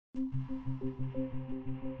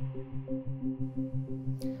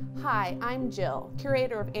Hi, I'm Jill,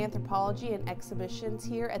 Curator of Anthropology and Exhibitions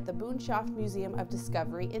here at the Boonshoft Museum of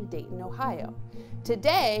Discovery in Dayton, Ohio.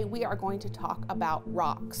 Today we are going to talk about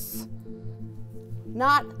rocks.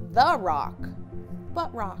 Not the rock,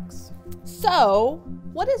 but rocks. So,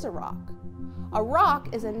 what is a rock? A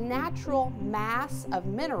rock is a natural mass of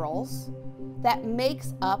minerals that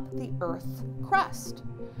makes up the Earth's crust.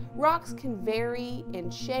 Rocks can vary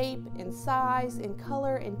in shape, in size, in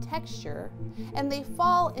color, in texture, and they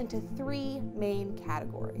fall into three main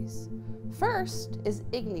categories. First is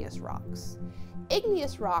igneous rocks.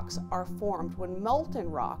 Igneous rocks are formed when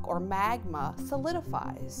molten rock or magma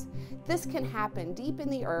solidifies. This can happen deep in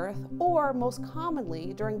the earth or most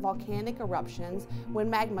commonly during volcanic eruptions when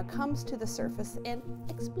magma comes to the surface and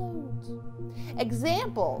explodes.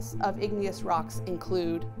 Examples of igneous rocks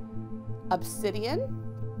include obsidian,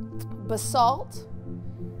 basalt,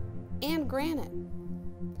 and granite.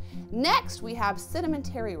 Next, we have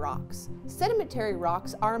sedimentary rocks. Sedimentary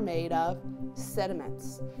rocks are made of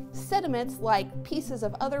sediments. Sediments, like pieces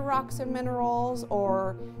of other rocks and minerals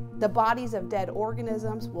or the bodies of dead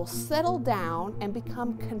organisms, will settle down and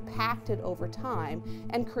become compacted over time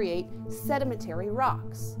and create sedimentary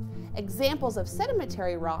rocks. Examples of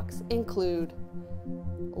sedimentary rocks include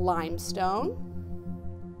limestone,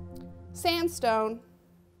 sandstone,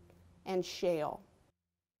 and shale.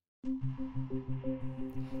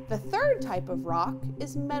 The third type of rock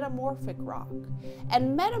is metamorphic rock.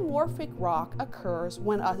 And metamorphic rock occurs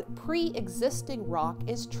when a pre-existing rock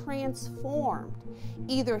is transformed,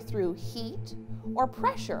 either through heat or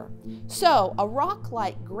pressure. So a rock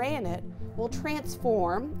like granite will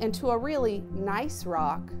transform into a really nice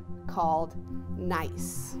rock called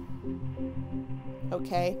gneiss.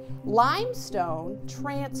 Okay, limestone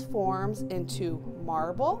transforms into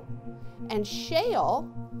marble, and shale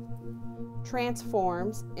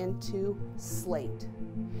transforms into slate.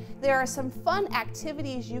 There are some fun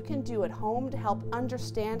activities you can do at home to help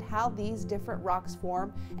understand how these different rocks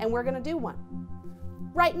form, and we're going to do one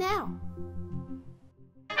right now.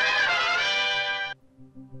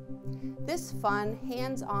 This fun,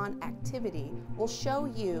 hands-on activity will show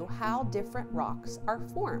you how different rocks are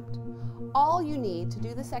formed. All you need to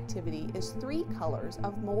do this activity is 3 colors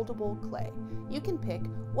of moldable clay. You can pick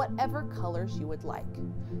whatever colors you would like.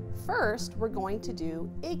 First, we're going to do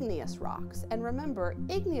igneous rocks. And remember,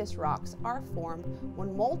 igneous rocks are formed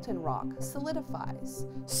when molten rock solidifies.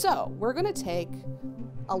 So, we're going to take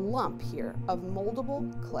a lump here of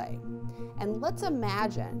moldable clay. And let's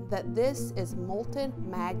imagine that this is molten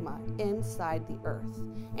magma inside the earth,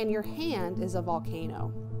 and your hand is a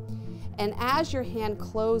volcano. And as your hand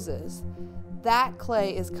closes, that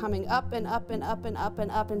clay is coming up and up and up and up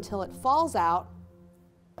and up until it falls out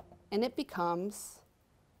and it becomes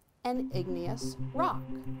an igneous rock.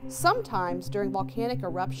 Sometimes during volcanic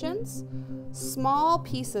eruptions, small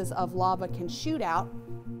pieces of lava can shoot out,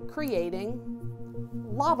 creating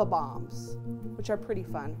lava bombs, which are pretty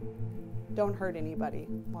fun. Don't hurt anybody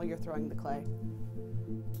while you're throwing the clay.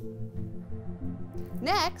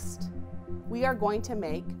 Next, we are going to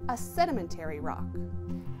make a sedimentary rock.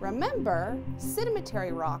 Remember,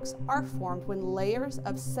 sedimentary rocks are formed when layers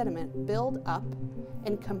of sediment build up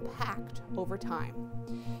and compact over time.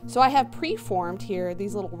 So I have preformed here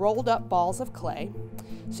these little rolled up balls of clay.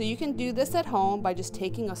 So you can do this at home by just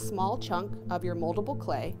taking a small chunk of your moldable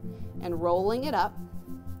clay and rolling it up.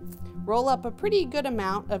 Roll up a pretty good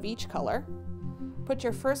amount of each color. Put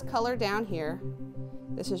your first color down here.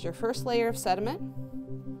 This is your first layer of sediment,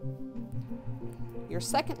 your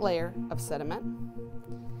second layer of sediment,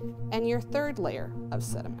 and your third layer of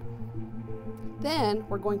sediment. Then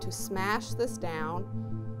we're going to smash this down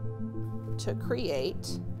to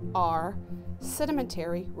create our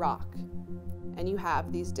sedimentary rock. And you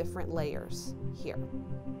have these different layers here.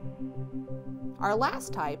 Our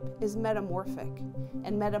last type is metamorphic.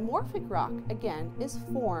 And metamorphic rock, again, is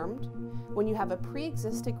formed when you have a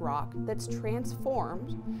pre-existing rock that's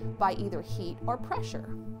transformed by either heat or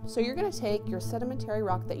pressure. So you're going to take your sedimentary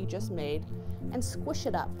rock that you just made and squish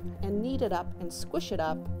it up and knead it up and squish it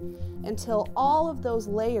up until all of those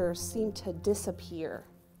layers seem to disappear.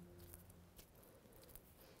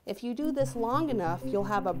 If you do this long enough, you'll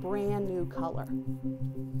have a brand new color.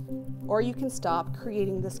 Or you can stop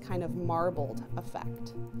creating this kind of marbled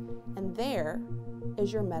effect. And there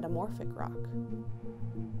is your metamorphic rock.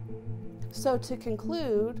 So to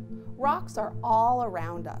conclude, rocks are all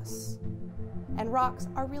around us. And rocks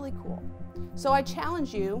are really cool. So I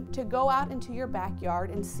challenge you to go out into your backyard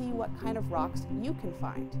and see what kind of rocks you can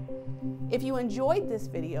find. If you enjoyed this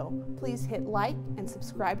video, please hit like and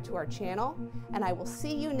subscribe to our channel, and I will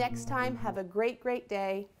see you next time. Have a great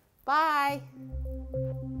day. Bye.